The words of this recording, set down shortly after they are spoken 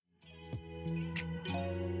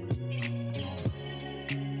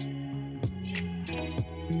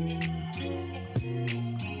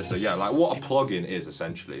So yeah, like what a plugin is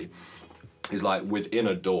essentially is like within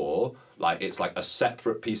a DAW, like it's like a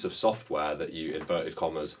separate piece of software that you, inverted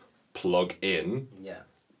commas, plug in. Yeah.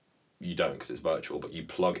 You don't because it's virtual, but you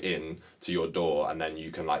plug in to your DAW and then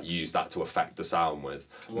you can like use that to affect the sound with.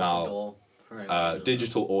 What's a DAW?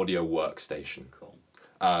 Digital audio workstation. Cool.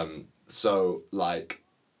 So like,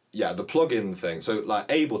 yeah, the plugin thing. So like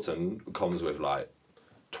Ableton comes with like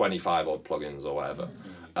 25 odd plugins or whatever.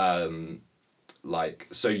 Like,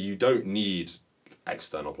 so you don't need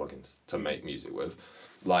external plugins to make music with,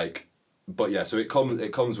 like, but yeah, so it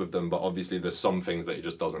comes with them, but obviously there's some things that it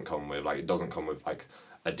just doesn't come with. Like, it doesn't come with like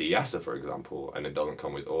a de-esser, for example, and it doesn't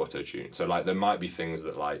come with auto-tune. So like there might be things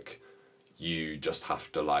that like you just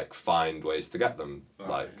have to like find ways to get them,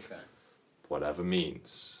 whatever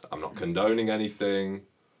means. I'm not condoning anything.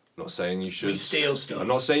 I'm not saying you should. We steal stuff. I'm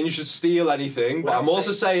not saying you should steal anything, but I'm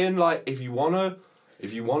also saying like if you wanna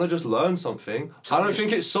just learn something, I don't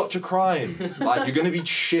think it's such a crime. Like, you're gonna be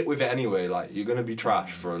shit with it anyway. Like, you're gonna be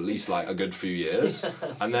trash for at least like a good few years,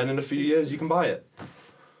 and then in a few years you can buy it.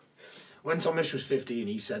 When Thomas was 15,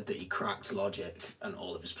 he said that he cracked Logic and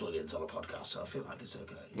all of his plugins on a podcast, so I feel like it's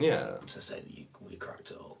okay. Yeah. To say that we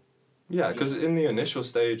cracked it all. Yeah, because in the initial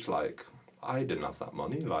stage, like, I didn't have that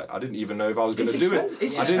money. Like, I didn't even know if I was going to do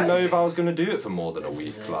it. I didn't know if I was going to do it for more than a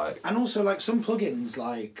week. Like, and also, like, some plugins,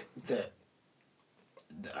 like, that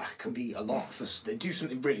can be a lot for... They do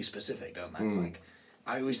something really specific, don't they? Like,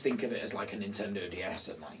 I always think of it as, like, a Nintendo DS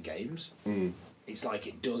and, like, games. It's like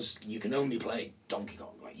it does... You can only play Donkey Kong.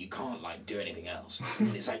 Like, you can't, like, do anything else.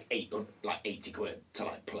 And it's, like, 80 quid to,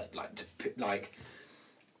 like, play... Like,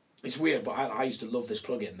 it's weird, but I used to love this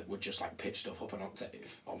plugin that would just, like, pitch stuff up an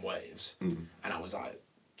octave on Waves. And I was like,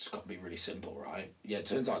 it's got to be really simple, right? Yeah, it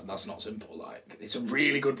turns out that's not simple. Like, it's a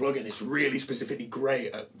really good plugin. It's really specifically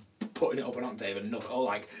great at putting it up an octave and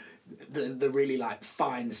like, the really, like,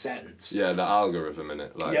 fine sense. Yeah, the algorithm in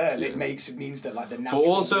it. Like, yeah, it means that, like, the natural... But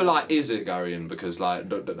also, like, is it, Garion? Because, like,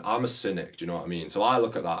 I'm a cynic, do you know what I mean? So I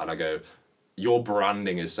look at that and I go... Your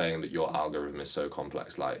branding is saying that your algorithm is so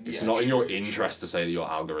complex. Like, it's not in your interest to say that your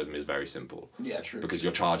algorithm is very simple. Yeah, true. Because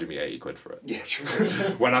you're charging me 80 quid for it. Yeah, true.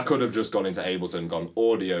 When I could have just gone into Ableton, gone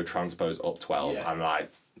audio transpose up 12, and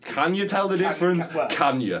like, can you tell the difference?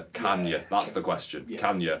 Can you? That's the question. Yeah.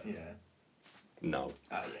 Can you? Yeah. No,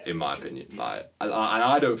 Yeah, in my opinion. Like, and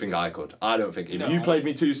I don't think I could. I don't think if you played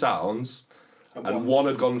me two sounds, and one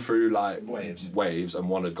had gone through like waves, and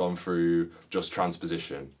one had gone through just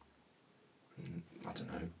transposition. I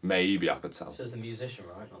don't know. Maybe I could tell. So it's the musician,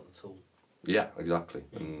 right, not the tool. Yeah, exactly.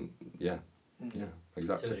 And yeah,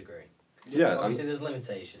 exactly. To a degree. Yeah. Obviously, there's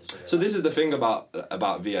limitations. So this is the thing about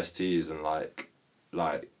VSTs and like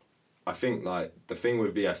I think like the thing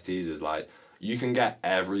with VSTs is like you can get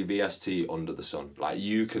every VST under the sun. Like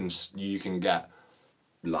you can get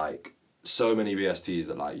like so many VSTs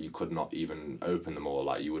that like you could not even open them all.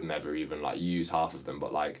 Like you would never even like use half of them.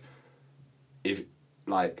 But like if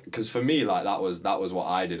like, because for me, like, that was what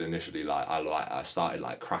I did initially. Like, I started,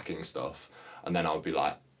 like, cracking stuff, and then I'd be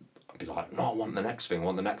like, no, I want the next thing,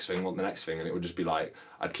 and it would just be like,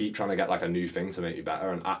 I'd keep trying to get, like, a new thing to make me better,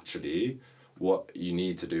 and actually, what you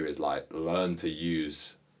need to do is, like, learn to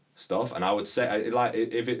use stuff. And I would say, like,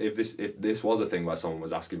 if this was a thing where someone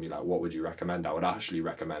was asking me, like, what would you recommend, I would actually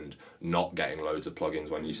recommend not getting loads of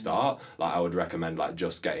plugins when you start. Like, I would recommend, like,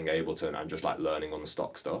 just getting Ableton and just, like, learning on the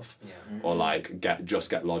stock stuff. Yeah. Or, like, get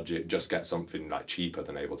Logic, just get something, like, cheaper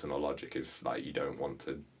than Ableton or Logic if, like, you don't want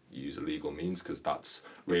to use illegal means, because that's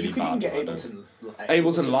really bad. You can get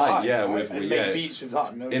Ableton Lite, yeah, right? with and yeah, make beats with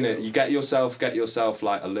that. No in it, you get yourself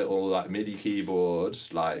like a little like MIDI keyboard,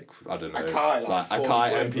 like I don't know, Akai,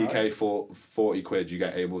 Akai MPK right? for 40 quid. You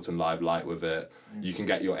get Ableton Live Lite with it. You can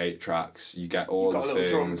get your 8 tracks. You get all the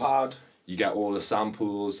things. Drum pad. You get all the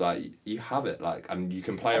samples. Like you have it, like, and you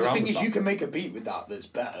can play around. The thing with is, that. you can make a beat with that that's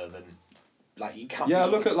better than. Like you can't. Yeah,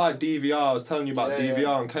 look at like DVR. I was telling you about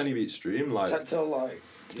DVR on Kenny Beat Stream. Like.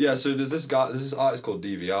 Yeah, so there's this artist called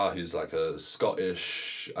DVR who's like a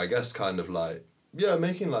Scottish, I guess, kind of like, yeah,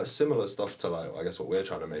 making like similar stuff to like, I guess what we're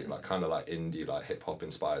trying to make, like kind of like indie, like hip hop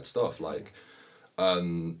inspired stuff, like,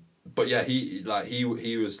 but yeah, he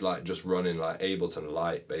was like just running like Ableton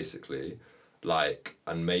Lite basically, like,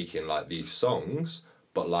 and making like these songs,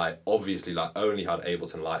 but like obviously like only had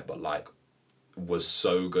Ableton Lite, but like was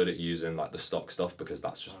so good at using like the stock stuff because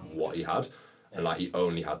that's just what he had. And like he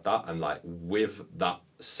only had that, and like with that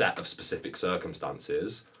set of specific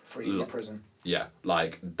circumstances, free in prison. Yeah,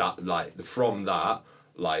 like that, like from that,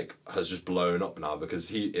 like has just blown up now because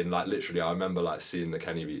he in like literally, I remember like seeing the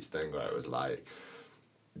Kenny Beats thing where it was like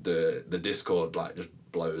the Discord like just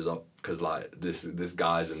blows up because like this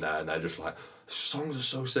guy's in there and they're just like songs are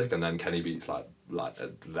so sick, and then Kenny Beats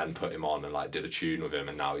then put him on and like did a tune with him,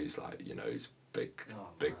 and now he's like, you know, he's big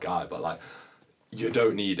guy, but like you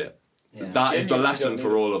don't need it. Yeah. That is the Genuinely lesson don't for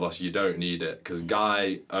need all of us. You don't need it, because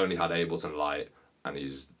Guy only had Ableton Lite, and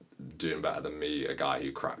he's doing better than me, a guy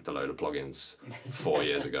who cracked a load of plugins 4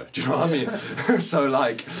 years ago. Do you know what I mean? So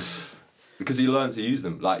like, because he learned to use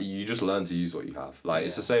them. Like, you just learn to use what you have. Like,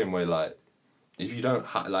 it's the same way, like, if you don't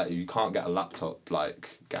if you can't get a laptop,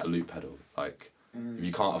 like, get a loop pedal. Like, if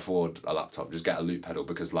you can't afford a laptop, just get a loop pedal,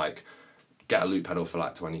 because like, get a loop pedal for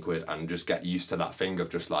like 20 quid and just get used to that thing of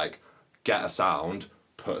just like, get a sound,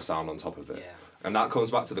 put a sound on top of it. Yeah. And that comes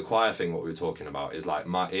back to the choir thing, what we were talking about, is like,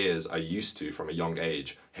 my ears are used to, from a young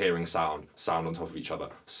age, hearing sound on top of each other,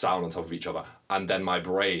 sound on top of each other, and then my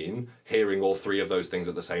brain hearing all three of those things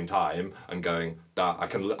at the same time and going, that I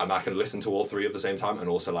can listen to all three at the same time, and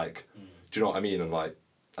also like, do you know what I mean? And like,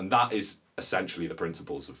 and that is essentially the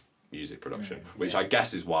principles of music production, which I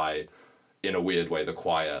guess is why, in a weird way, the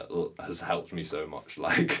choir has helped me so much,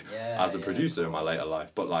 like, as a producer in my later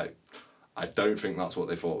life. But like, I don't think that's what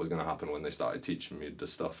they thought was going to happen when they started teaching me the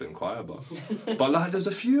stuff in choir, but like, there's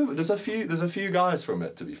a few guys from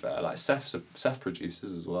it, to be fair. Like Seth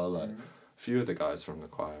produces as well. Like, a few of the guys from the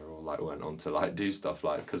choir all like went on to like do stuff,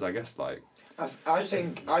 like, because I guess like, I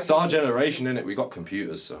think it's our generation, innit? We got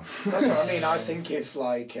computers, so. That's what I mean. I think if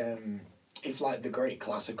the great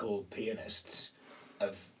classical pianists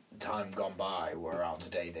of time gone by were around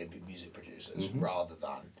today, they'd be music producers rather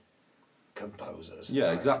than composers.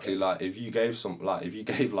 Yeah, exactly. Like, if you gave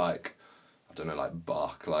like, I don't know, like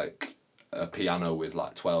Bach, like a piano with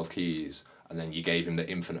like 12 keys, and then you gave him the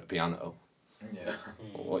infinite piano,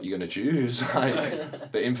 what are you gonna choose?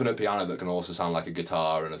 Like, the infinite piano that can also sound like a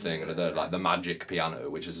guitar and a thing, and like the magic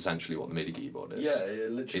piano, which is essentially what the MIDI keyboard is. Yeah,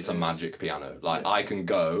 literally. It's a magic piano. Like, I can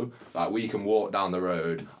go, like, we can walk down the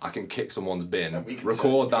road, I can kick someone's bin,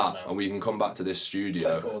 record that, and we can come back to this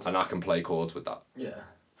studio, and I can play chords with that. Yeah.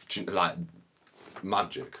 Like,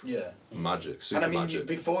 magic. Yeah. Magic. Super and I mean, magic.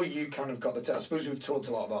 before you kind of got I suppose we've talked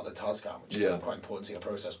a lot about the Tascam, which is quite important to your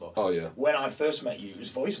process, but when I first met you, it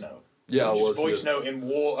was voice note. Yeah, I was. Just voice note in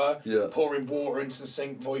water, pouring water into the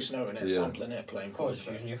sink, voice note in it, sampling it, playing chords.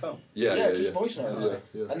 Just using your phone. Just voice notes.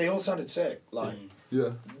 Yeah. And they all sounded sick. Like,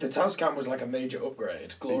 the Tascam was like a major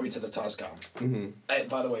upgrade. Glory to the Tascam.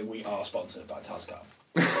 By the way, we are sponsored by Tascam.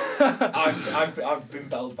 I've been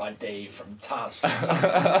belled by Dave from Taz.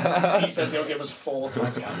 He says he'll give us 4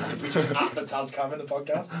 Tascams if we just add the Tascam in the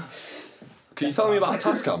podcast. Can you tell me about a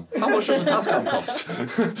Tascam? How much does a Tascam cost?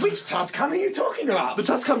 Which Tascam are you talking about? The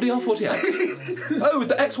Tascam DR40X. Oh, with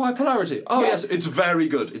the XY polarity. Oh yes, it's very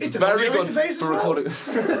good. It's very good for recording.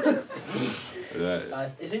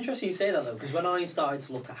 It's interesting you say that though, because when I started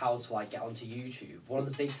to look at how to like get onto YouTube, one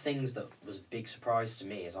of the big things that was a big surprise to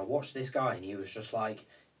me is I watched this guy and he was just like,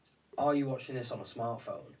 are you watching this on a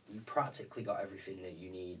smartphone? You practically got everything that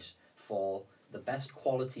you need for the best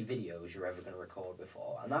quality videos you're ever going to record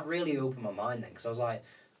before. And that really opened my mind then, because I was like,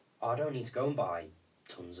 I don't need to go and buy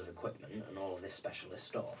tons of equipment and all of this specialist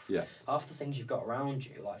stuff. Yeah. Half the things you've got around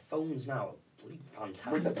you, like phones now, are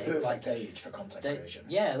fantastic. We're in the perfect age for content creation.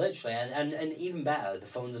 Yeah, literally. And even better, the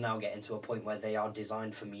phones are now getting to a point where they are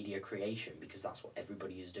designed for media creation, because that's what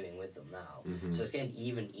everybody is doing with them now. So it's getting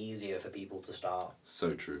even easier for people to start.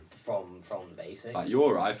 So true. From the basics. Like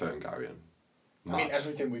your iPhone, Garion. I mean,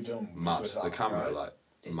 everything we've done was with that. The camera, right? like,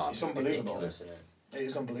 it's unbelievable. Isn't it? It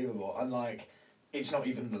is unbelievable. And, like, it's not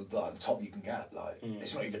even the top you can get. Like,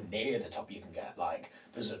 it's not even near the top you can get. Like,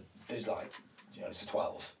 there's like, you know, it's a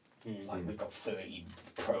 12. Like, we've got 30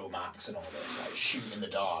 Pro Max and all this, like, shoot in the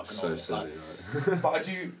dark and all this. So silly, like, but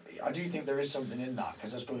I do think there is something in that,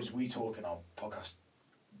 because I suppose we talk in our podcast,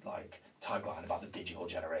 like, tagline about the digital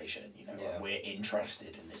generation, you know, and we're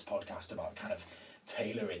interested in this podcast about kind of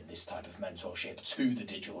tailoring this type of mentorship to the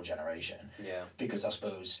digital generation. Yeah. Because I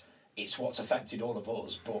suppose it's what's affected all of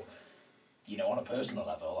us, but, you know, on a personal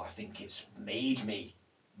level, I think it's made me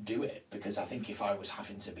do it, because I think if I was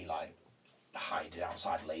having to be, like, hiding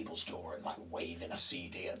outside a label store and, like, waving a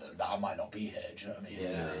CD at them, that I might not be here, do you know what I mean?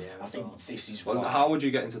 Yeah. I think this is Well, what... how would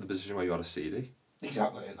you get into the position where you had a CD?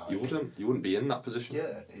 Exactly. Like, You wouldn't be in that position.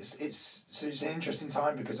 Yeah, it's an interesting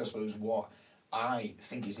time, because I suppose what I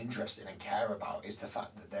think is interesting and care about is the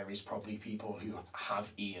fact that there is probably people who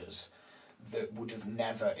have ears that would have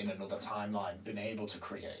never in another timeline been able to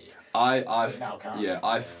create. I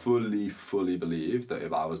fully believe that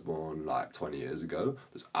if I was born like 20 years ago,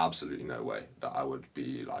 there's absolutely no way that I would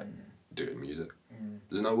be like doing music.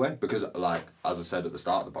 There's no way, because like, as I said at the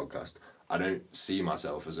start of the podcast, I don't see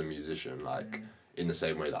myself as a musician like in the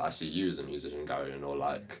same way that I see you as a musician, Gary, or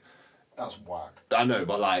like... That's whack. I know,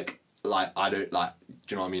 but like, like I don't like.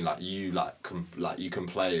 Do you know what I mean? Like you you can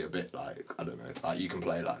play a bit like I don't know. Like you can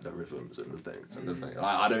play like the rhythms and the things and the thing.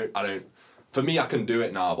 Like I don't. For me, I can do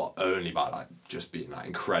it now, but only by like just being like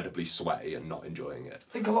incredibly sweaty and not enjoying it.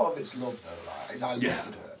 I think a lot of it's love though. Like, is I love to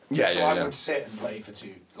do it. Yeah, so yeah, I would sit and play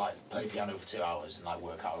play piano for 2 hours and like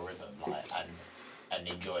work out a rhythm, like and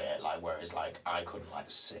enjoy it. Like whereas like I couldn't like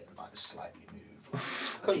sit and like slightly move. Like,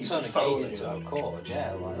 Couldn't turn a Foley into a chord,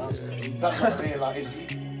 yeah. Like that's crazy. That's what I mean. Like is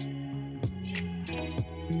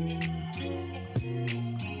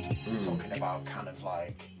talking about kind of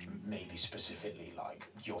like maybe specifically like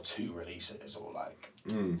your 2 releases or like.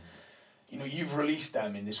 You know, you've released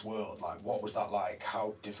them in this world. Like, what was that like?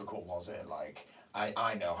 How difficult was it? Like,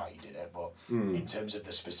 I know how you did it, but in terms of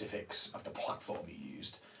the specifics of the platform you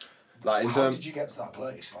used, like how did you get to that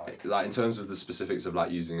place? Like in terms of the specifics of like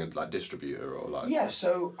using a like distributor or like. Yeah,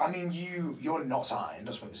 so I mean, you're not signed.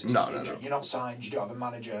 I suppose. No. You're not signed. You don't have a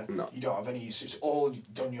manager. No. You don't have any. It's all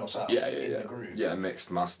done yourself. Yeah. The group. Yeah, mixed,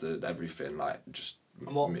 mastered, everything. Like just.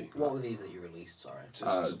 And what me. were these that you released? Sorry.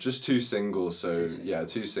 Just 2 singles. So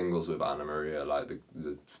 2 singles with Anna Maria. Like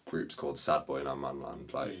the group's called Sad Boy and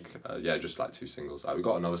Manland. Like just like 2 singles. We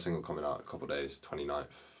got another single coming out in a couple of days, 29th.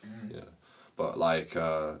 Yeah, but like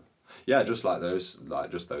just like those, like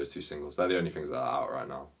just those 2 singles. They're the only things that are out right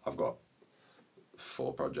now. I've got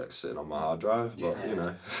 4 projects sitting on my hard drive, but you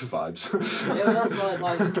know, vibes. Yeah, but that's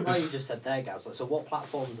like you just said there, Gaz. So what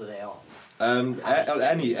platforms are they on?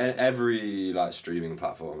 Every like streaming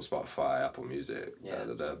platform, Spotify, Apple Music,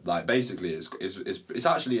 like basically it's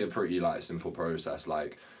actually a pretty like simple process.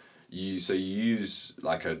 Like you use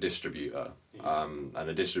like a distributor, and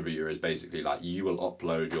a distributor is basically like you will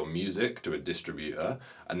upload your music to a distributor,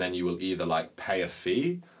 and then you will either like pay a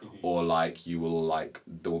fee, or like you will like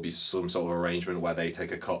there will be some sort of arrangement where they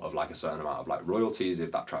take a cut of like a certain amount of like royalties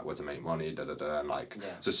if that track were to make money, and like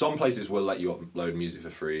so some places will let you upload music for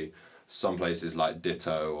free. Some places like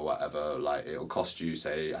Ditto or whatever, like it'll cost you,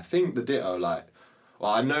 say, I think the Ditto, like,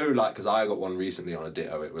 well, I know, like, because I got one recently on a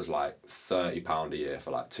Ditto, it was like £30 a year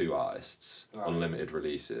for like 2 artists, unlimited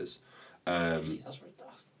releases. Jeez, that's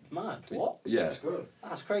mad. What? Yeah. That's good.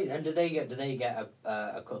 That's crazy. And do they get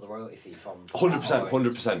a cut of the royalty fee from?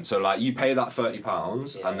 100%. So like you pay that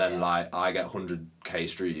 £30, and then like I get 100k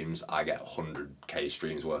streams, I get 100k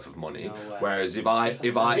streams worth of money. No way. Whereas if I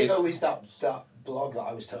Ditto is that blog that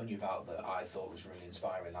I was telling you about that I thought was really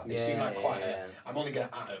inspiring. Like they seem like quite I'm only gonna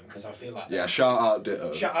at them because I feel like shout out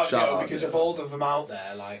Ditto. Shout out Ditto because of all of them out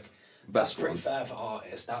there. Like Best that's pretty one. fair for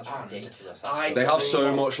artists. That's ridiculous. They have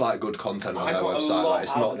so much like good content on their website. Like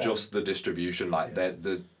it's not them. just the distribution. Like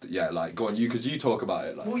like go on you because you talk about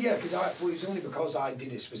it. Like. Well, yeah, because it's only because I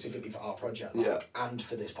did it specifically for our project. Like, and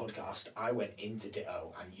for this podcast, I went into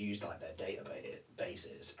Ditto and used like their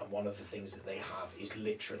databases, and one of the things that they have is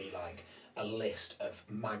literally like a list of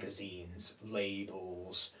magazines,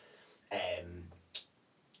 labels,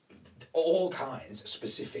 all kinds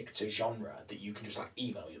specific to genre that you can just like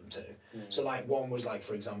email them to. So like one was like,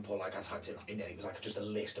 for example, like I typed in like Indie, it was like just a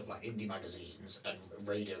list of like indie magazines and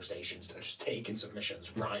radio stations that are just taking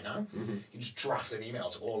submissions right now. You just draft an email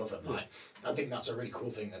to all of them. Like I think that's a really cool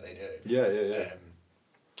thing that they do.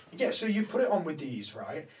 Yeah, so you've put it on with these,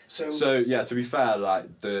 right? So yeah, to be fair,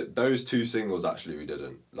 like those 2 singles actually we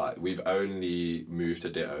didn't. Like we've only moved to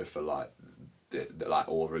Ditto for like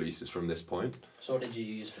all releases from this point. So what did you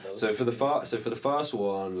use for those? So for the first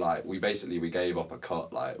one, like we gave up a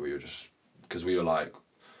cut. Like we were just because we were like,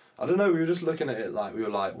 I don't know, we were just looking at it like we were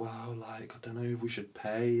like, well, like I don't know if we should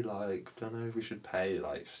pay. Like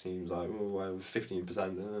seems like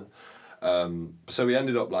 15%. So we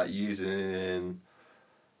ended up like using.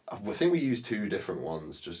 I think we used 2 different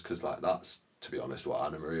ones just because like that's to be honest what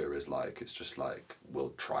Anna Maria is like. It's just like we'll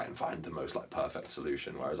try and find the most like perfect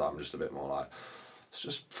solution, whereas I'm just a bit more like let's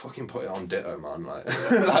just fucking put it on Ditto, man. Like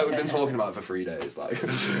like we've been talking about it for 3 days, like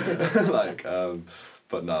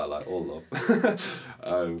but no, like all love.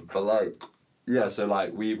 But like yeah, so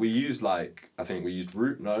like we used like I think we used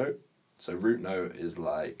Root Note. So Root Note is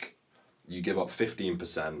like you give up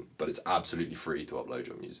 15%, but it's absolutely free to upload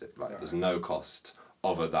your music. Like there's no cost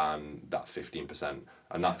other than that 15%,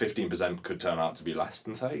 and that 15% could turn out to be less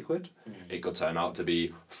than 30 quid. It could turn out to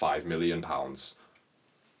be £5 million.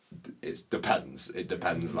 It depends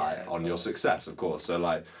on your success, of course. So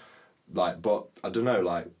like but I don't know,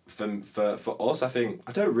 like for us, I think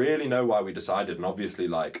I don't really know why we decided, and obviously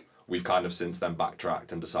like we've kind of since then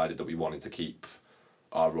backtracked and decided that we wanted to keep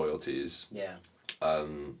our royalties.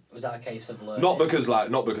 Was that a case of learning? Not because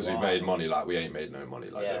we've made money, like we ain't made no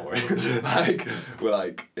money, like don't worry. Like we're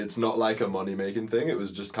like it's not like a money making thing. It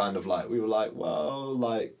was just kind of like we were like, well,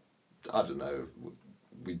 like I don't know,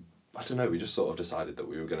 I don't know, we just sort of decided that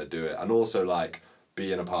we were going to do it. And also, like,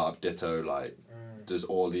 being a part of Ditto, like, there's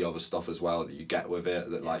all the other stuff as well that you get with it,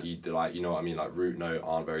 that, like, you know what I mean? Like, Root Note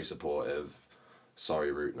aren't very supportive.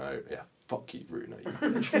 Sorry, Root Note. Yeah, fuck you, Root Note.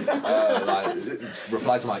 Like,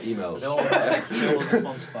 reply to my emails. No one's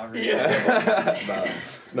sponsored by Root Note.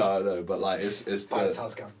 No, but like it's they're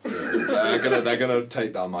gonna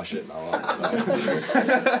take down my shit now, aren't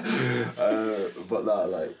they? But no,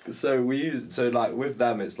 like so like with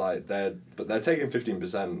them it's like they're taking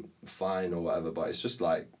 15% fine or whatever, but it's just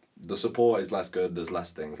like the support is less good, there's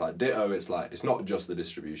less things. Like Ditto, it's like it's not just the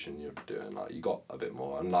distribution you're doing, like you got a bit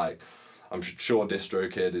more, and like I'm sure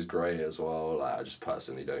DistroKid is great as well. Like I just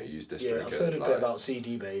personally don't use DistroKid. Yeah, I've heard a bit about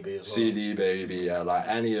CD Baby as well. CD Baby, yeah, like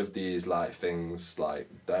any of these like things, like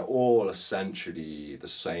they're all essentially the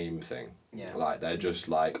same thing. Yeah. Like they're just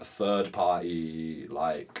like a third party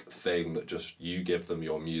like thing that just you give them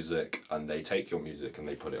your music and they take your music and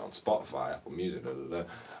they put it on Spotify, Apple Music,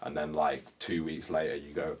 and then like 2 weeks later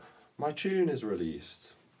you go, my tune is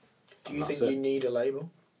released. Do you think you need a label?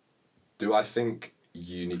 Do I think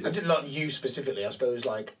you need... Not you specifically, I suppose,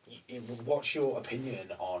 like, what's your opinion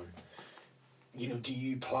on, you know, do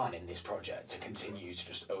you plan in this project to continue to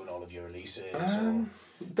just own all of your releases?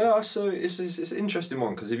 So it's an interesting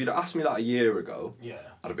one, because if you'd asked me that a year ago, yeah,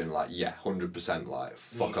 I'd have been like, yeah, 100%, like,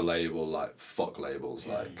 fuck a label, like, fuck labels,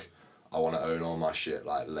 like, I want to own all my shit,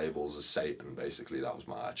 like, labels are Satan, basically, that was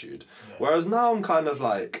my attitude. Yeah. Whereas now I'm kind of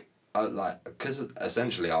like, because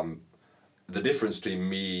essentially the difference between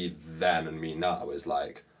me then and me now is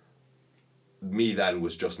like, me then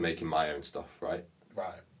was just making my own stuff, right?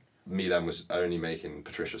 Right. Me then was only making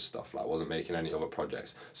Patricia's stuff, like wasn't making any other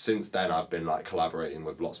projects. Since then I've been like collaborating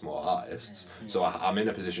with lots more artists. So I'm in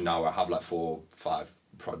a position now where I have like 4, 5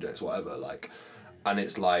 projects, whatever, like, and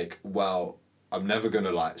it's like, well, I'm never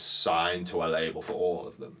gonna like sign to a label for all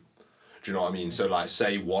of them. Do you know what I mean? So like,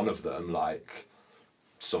 say one of them, like,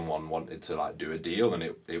 someone wanted to like do a deal and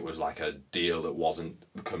it was like a deal that wasn't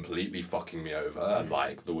completely fucking me over and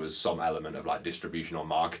like there was some element of like distribution or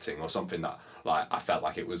marketing or something that like I felt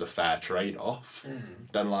like it was a fair trade-off,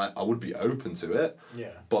 then like I would be open to it.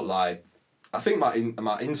 Yeah. But like I think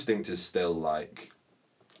my instinct is still like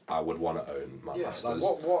I would want to own my masters.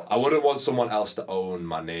 Like I wouldn't want someone else to own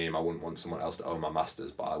my name. I wouldn't want someone else to own my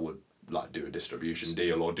masters, but I would like do a distribution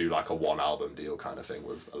deal or do like a 1 album deal kind of thing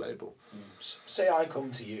with a label. Say I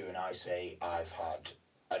come to you and I say I've had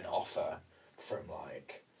an offer from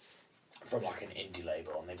like an indie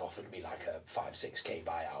label and they've offered me like a 5-6k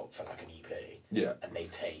buyout for like an EP. Yeah. And they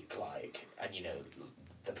take like, and you know,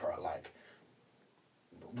 like,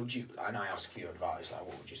 would you, and I ask for your advice, like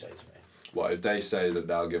what would you say to me? What if they say that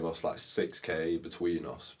they'll give us like 6k between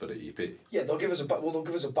us for the EP? Yeah, they'll give us a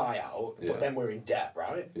buyout, but then we're in debt,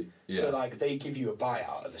 right? Yeah. So like they give you a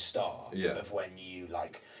buyout at the start of when you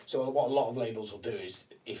like. So what a lot of labels will do is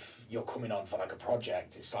if you're coming on for like a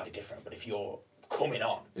project, it's slightly different. But if you're coming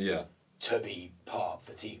on to be part of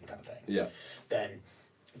the team kind of thing, then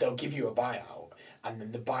they'll give you a buyout, and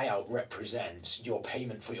then the buyout represents your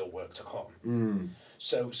payment for your work to come.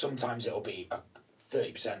 So sometimes it'll be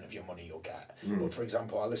 30% of your money you'll get. But for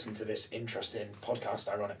example, I listened to this interesting podcast,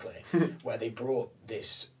 ironically, where they brought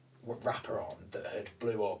this rapper on that had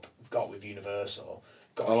blew up, got with Universal.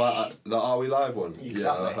 The Are We Live one?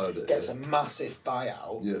 Exactly. Yeah, I heard it. Gets a massive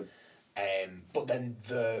buyout. Yeah. But then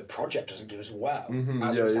the project doesn't do as well. No,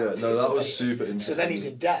 that was super interesting. So then he's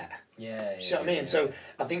in debt. Yeah. You know what I mean? So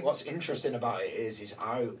I think what's interesting about it is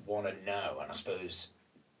I want to know, and I suppose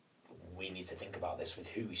we need to think about this with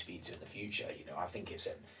who we speak to in the future. You know, I think it's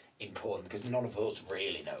important because none of us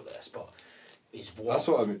really know this, but is what. That's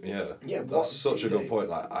what I mean. Yeah. That's such a good point.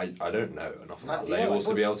 Like I don't know enough about labels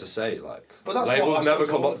to be able to say like. But that's labels never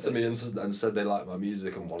come up to me and said they like my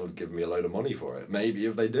music and want to give me a load of money for it. Maybe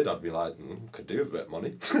if they did, I'd be like, could do with a bit of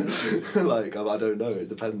money. Like I don't know. It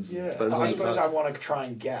depends. Yeah. I suppose I want to try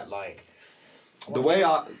and get like. The way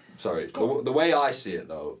I see it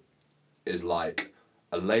though, is like.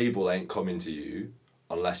 A label ain't coming to you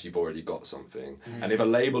unless you've already got something. And if a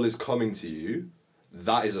label is coming to you,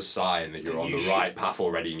 that is a sign that you're on the right path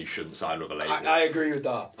already and you shouldn't sign with a label. I agree with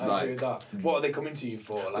that. I agree with that. What are they coming to you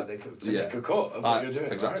for? Like to make a cut of what you're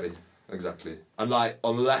doing, exactly. Right? Exactly. And like,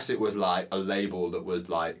 unless it was like a label that was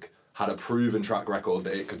like, had a proven track record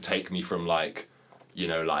that it could take me from like, you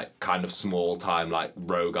know, like kind of small time, like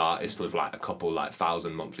rogue artist with like a couple like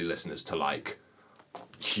 1,000 monthly listeners to like,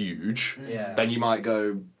 huge, then you might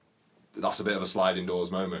go, that's a bit of a sliding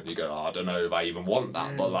doors moment. You go, I don't know if I even want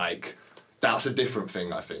that, but like, that's a different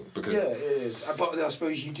thing, I think, because yeah, it is. But I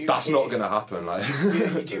suppose you do. That's not going to happen. Like,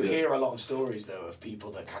 yeah, you do hear a lot of stories though of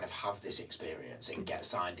people that kind of have this experience and get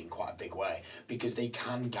signed in quite a big way because they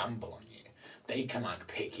can gamble on you. They can like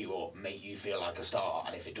pick you up, make you feel like a star,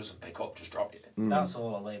 and if it doesn't pick up, just drop you. That's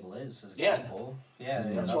all a label is a Yeah. gamble. Yeah,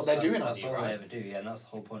 That's what they're doing on That's you, all right? they ever do. Yeah, and that's the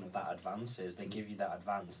whole point of that advance is they give you that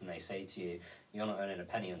advance and they say to you, you're not earning a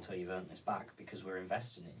penny until you've earned this back because we're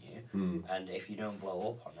investing in you. And if you don't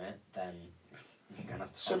blow up on it, then you're gonna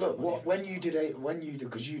have to. So look, when you did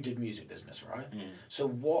because you did music business, right? So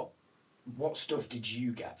what stuff did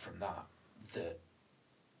you get from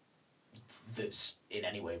that's in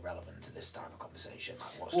any way relevant to this type of conversation?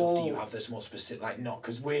 Like, what stuff do you have that's more specific? Like, not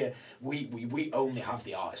because we only have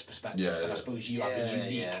the artist perspective, and I suppose you have a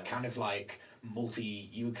unique kind of like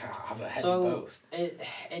you can have a head of both. It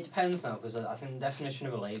depends now because I think the definition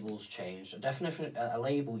of a label's changed. A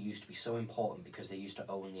label used to be so important because they used to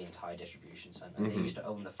own the entire distribution centre. They used to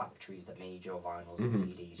own the factories that made your vinyls and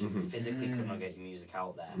CDs. You physically could not get your music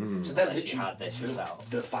out there. So they're unless you literally had this yourself.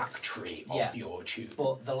 the factory of your tune.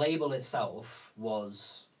 But the label itself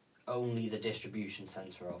was only the distribution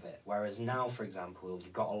centre of it. Whereas now, for example,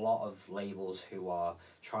 you've got a lot of labels who are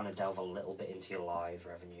trying to delve a little bit into your live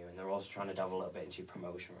revenue, and they're also trying to delve a little bit into your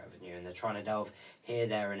promotion revenue, and they're trying to delve here,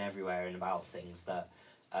 there, and everywhere and about things that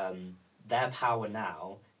their power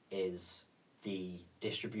now is the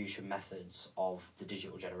distribution methods of the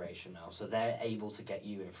digital generation now. So they're able to get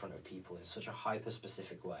you in front of people in such a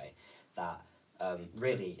hyper-specific way that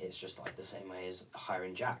really it's just like the same way as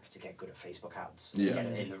hiring Jack to get good at Facebook ads and get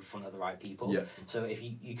it in the front of the right people. So if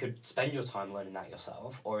you could spend your time learning that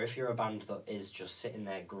yourself, or if you're a band that is just sitting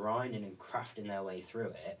there grinding and crafting their way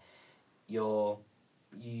through it, you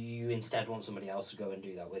instead want somebody else to go and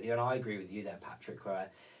do that with you. And I agree with you there, Patrick, where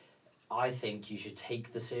I think you should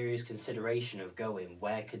take the serious consideration of going,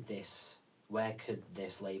 where could this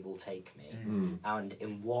label take me, and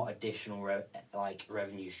in what additional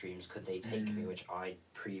revenue streams could they take me, which I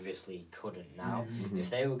previously couldn't. Now, if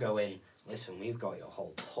they were going, listen, we've got your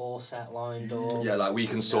whole tour set lined up. Yeah, like we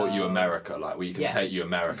can sort you America, like we can take you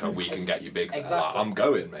America, we can get you big. Exactly. Like, I'm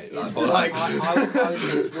going, mate. Like, I would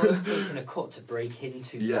say it's worth taking a cut to break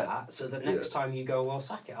into that, so that next time you go, well,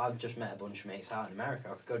 sack it, I've just met a bunch of mates out in America,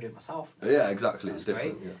 I could go do it myself. Yeah, exactly. That's it's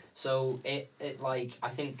different. great. Yeah. So it like I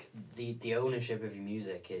think the ownership of your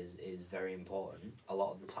music is very important a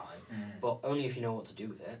lot of the time, but only if you know what to do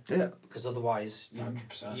with it. Yeah. Because otherwise,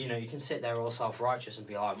 100%. you can sit there all self-righteous and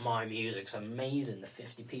be like, my music's amazing. The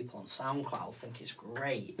 50 people on SoundCloud think it's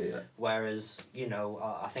great. Yeah. Whereas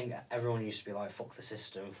I think everyone used to be like, fuck the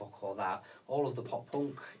system, fuck all that. All of the pop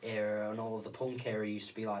punk era and all of the punk era used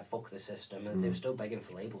to be like, fuck the system, and they were still begging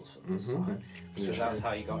for labels for this time. Because that's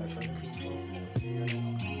how you got it from the people.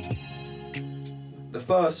 The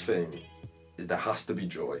first thing is there has to be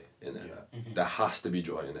joy in it. There has to be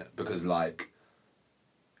joy in it, because like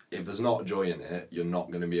if there's not joy in it, you're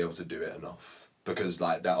not going to be able to do it enough. Because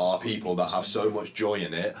like there are people that have so much joy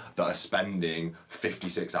in it that are spending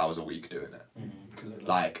 56 hours a week doing it.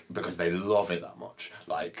 Like because they love it that much.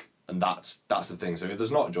 Like, and that's the thing. So if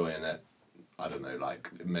there's not joy in it, I don't know,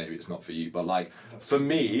 like maybe it's not for you. But like for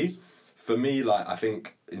me, like I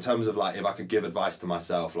think in terms of like if I could give advice to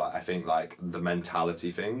myself, like I think like the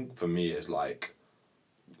mentality thing for me is like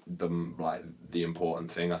the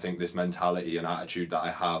important thing. I think this mentality and attitude that I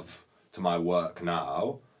have to my work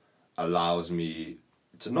now allows me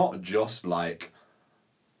to not just like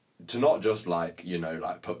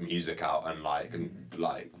put music out and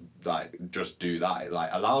like just do that. It like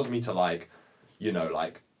allows me to like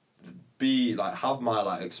be like have my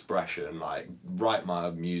like expression, like write my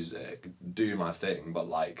music, do my thing, but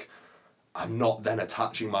like I'm not then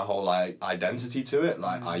attaching my whole like identity to it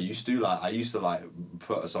like I used to like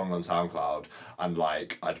put a song on SoundCloud and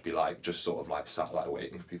like I'd be like just sort of like sat like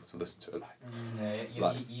waiting for people to listen to it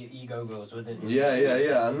your ego goes with it.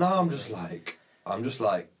 Yeah and now I'm just like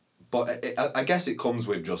but I guess it comes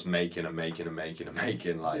with just making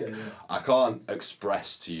like I can't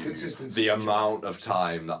express to you the amount of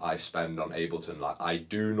time that I spend on Ableton. Like I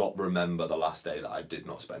do not remember the last day that I did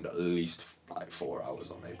not spend at least like 4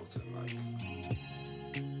 hours on Ableton.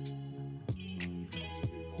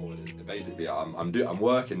 Like basically I'm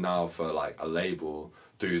working now for like a label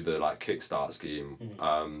through the like Kickstart scheme,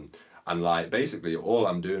 and like basically all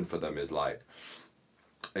I'm doing for them is like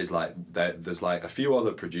there's like a few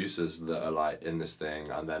other producers that are like in this thing,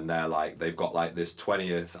 and then they're like they've got like this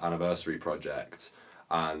 20th anniversary project,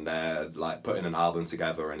 and they're like putting an album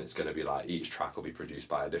together, and it's going to be like each track will be produced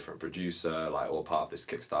by a different producer, like all part of this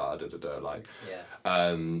Kickstarter, like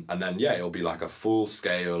and then it'll be like a full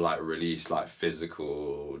scale like release, like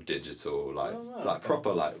physical, digital, like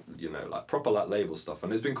proper like like proper like label stuff.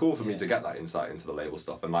 And it's been cool for me to get that insight into the label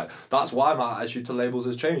stuff, and like that's why my attitude to labels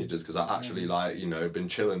has changed, is because I actually like been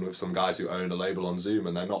chilling with some guys who own a label on Zoom,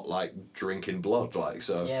 and they're not like drinking blood, like,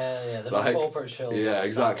 so they're like, not corporate chill,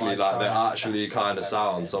 exactly, like they actually kind of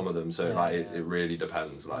sound, some of them, so it really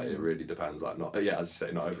depends, like it really depends, like not as you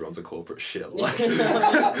say, not everyone's a corporate shit, like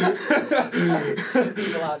some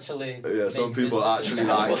people actually some people actually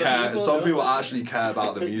like care, some people actually care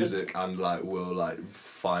about the music and like will like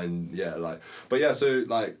find so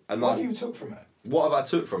like, and what like, have you took from it? What have I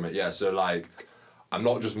took from it? So like, I'm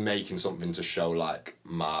not just making something to show like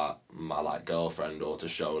my like girlfriend or to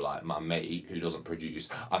show like my mate who doesn't produce.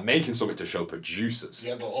 I'm making something to show producers.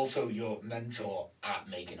 Yeah, but also your mentor at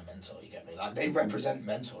making a mentor, you get me? Like, they represent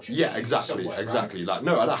mentorship. Yeah, exactly, somewhere, exactly. Right? Like,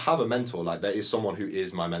 no, and I have a mentor. Like, there is someone who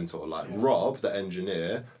is my mentor. Like, Rob, the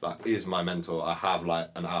engineer, like, is my mentor. I have like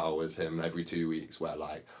an hour with him every 2 weeks where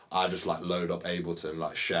like I just like load up Ableton,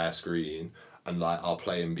 like share screen, and like I'll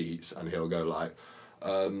play him beats, and he'll go like,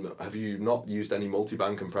 have you not used any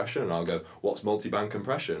multi-band compression? And I'll go, what's multi-band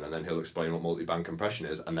compression? And then he'll explain what multi-band compression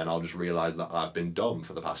is, and then I'll just realise that I've been dumb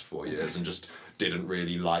for the past 4 years and just didn't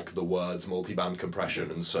really like the words multi-band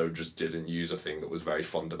compression, and so just didn't use a thing that was very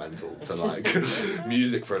fundamental to like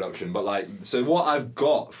music production. But like, so what I've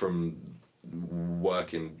got from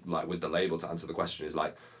working like with the label, to answer the question, is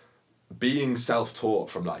like being self-taught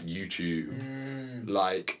from like YouTube.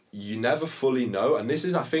 Like, you never fully know, and this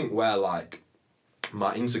is I think where like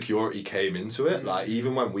my insecurity came into it. Like,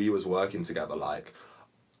 even when we was working together, like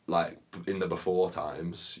in the before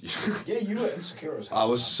times. Yeah, you were insecure as hell. I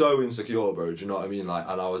was so insecure, bro. Do you know what I mean? Like,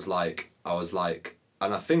 and I was like,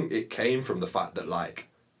 and I think it came from the fact that like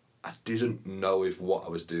I didn't know if what I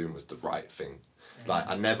was doing was the right thing. Like,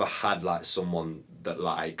 I never had like someone that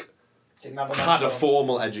like didn't have a had a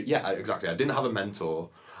formal yeah, exactly. I didn't have a mentor.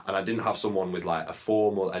 And I didn't have someone with like a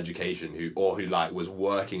formal education who like was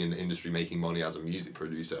working in the industry making money as a music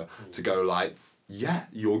producer to go like, yeah,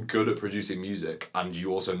 you're good at producing music and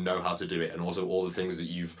you also know how to do it, and also all the things that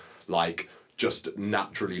you've like just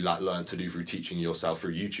naturally like learned to do through teaching yourself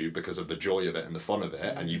through YouTube because of the joy of it and the fun of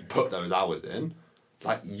it, and you've put those hours in.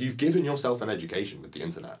 Like, you've given yourself an education with the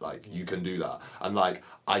internet. Like, you can do that. And like,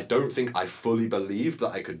 I don't think I fully believed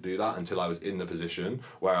that I could do that until I was in the position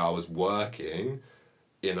where I was working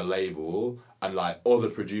in a label, and like other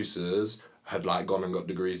producers had like gone and got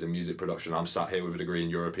degrees in music production. I'm sat here with a degree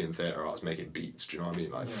in European theatre arts making beats. Do you know what I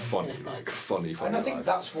mean? Like, funny. And I think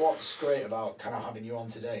that's what's great about kind of having you on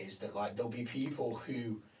today, is that like there'll be people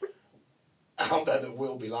who out there that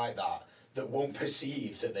will be like that won't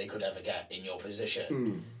perceive that they could ever get in your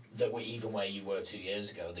position. That were even where you were 2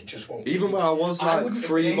 years ago, that just won't. Even where I was like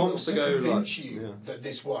 3 months ago, convince you that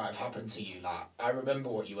this would have happened to you. Like, I remember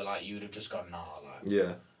what you were like. You would have just gone, nah,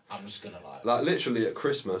 like, I'm just gonna like literally at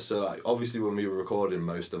Christmas. So like, obviously when we were recording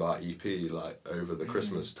most of our EP like over the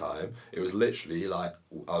Christmas time, it was literally like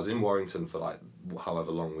I was in Warrington for like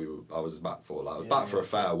however long I was back for. Like, I was back for a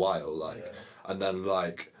fair while. Like, and then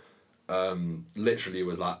like. Literally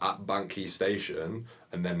was like at Bank Station,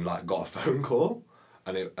 and then like got a phone call.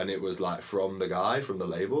 And it was like from the guy from the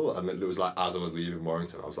label, and it was like as I was leaving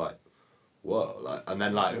Warrington, I was like, whoa, like, and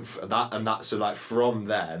then like that so like from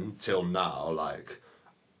then till now, like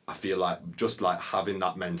I feel like just like having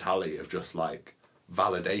that mentality of just like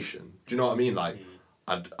validation. Do you know what I mean? Like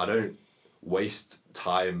I don't waste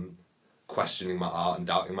time questioning my art and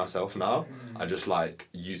doubting myself now. I just like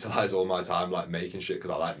utilize all my time like making shit because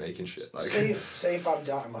I like making shit. Like, say if I'm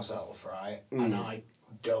doubting myself, right, and I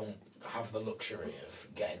don't have the luxury of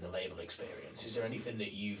getting the label experience, is there anything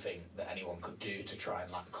that you think that anyone could do to try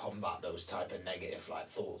and like combat those type of negative like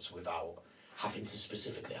thoughts without having to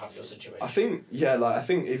specifically have your situation? I think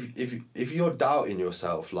if you're doubting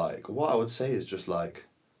yourself, like what I would say is just like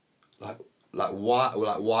why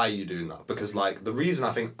are you doing that? Because like the reason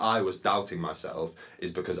I think I was doubting myself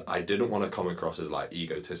is because I didn't want to come across as like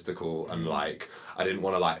egotistical, and like I didn't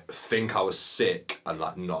want to like think I was sick and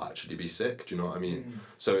like not actually be sick. Do you know what I mean?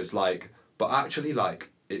 So it's like, but actually like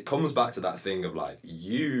it comes back to that thing of like,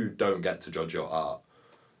 you don't get to judge your art.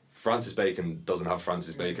 Francis Bacon doesn't have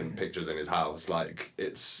Francis Bacon pictures in his house. Like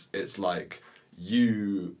it's like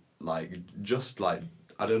you like just like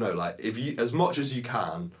I don't know, like if you, as much as you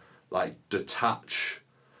can, like detach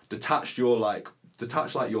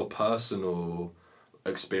like your personal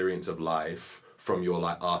experience of life from your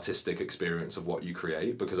like artistic experience of what you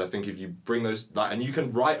create, because I think if you bring those like, and you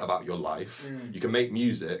can write about your life, you can make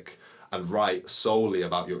music and write solely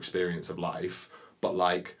about your experience of life, but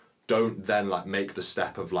like don't then like make the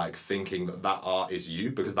step of like thinking that art is you,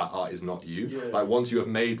 because that art is not you. Like once you have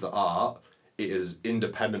made the art, it is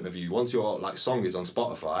independent of you. Once your like song is on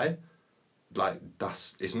Spotify, like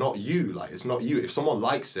it's not you. Like it's not you. If someone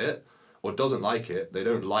likes it or doesn't like it, they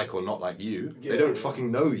don't like or not like you. They don't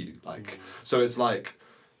fucking know you. Like so it's like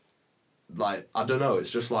I don't know.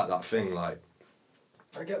 It's just like that thing. Like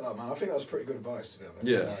I get that, man. I think that's pretty good advice, to be honest.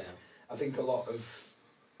 Yeah. Like, I think a lot of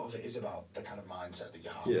it is about the kind of mindset that you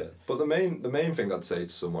have. Yeah, but the main thing I'd say to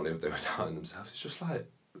someone if they were doubting themselves is just like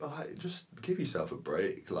just give yourself a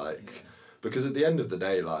break, like because at the end of the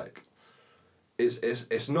day, like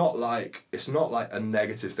it's not like a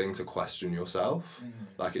negative thing to question yourself.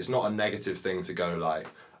 Like it's not a negative thing to go like,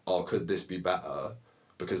 oh, could this be better?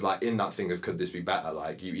 Because like in that thing of could this be better,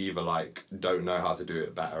 like you either like don't know how to do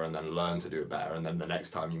it better and then learn to do it better, and then the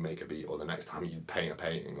next time you make a beat or the next time you paint a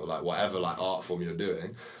painting or like whatever like art form you're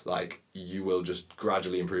doing, like you will just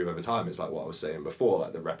gradually improve over time. It's like what I was saying before,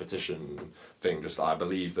 like the repetition thing. Just I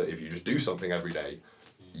believe that if you just do something every day,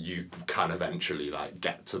 you can eventually like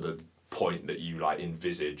get to the point that you like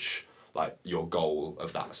envisage like your goal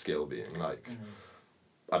of that skill being like.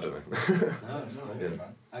 I don't know.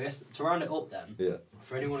 I guess to round it up then,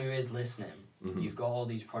 for anyone who is listening, you've got all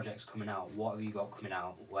these projects coming out. What have you got coming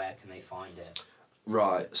out? Where can they find it?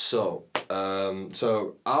 Right, so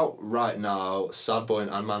out right now, Sad Boy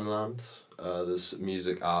and Manland. There's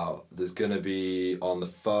music out. There's gonna be on the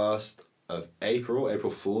 1st of April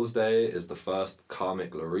Fool's Day is the first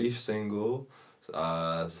Karmic Larif single.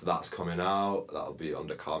 So that's coming out. That'll be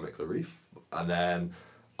under Karmic Larif. And then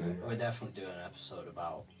we're definitely doing an episode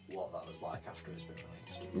about what that was like after it's been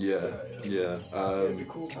released. Yeah. It'd be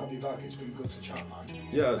cool to have you back. It's been good to chat, man.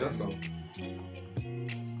 Yeah, definitely.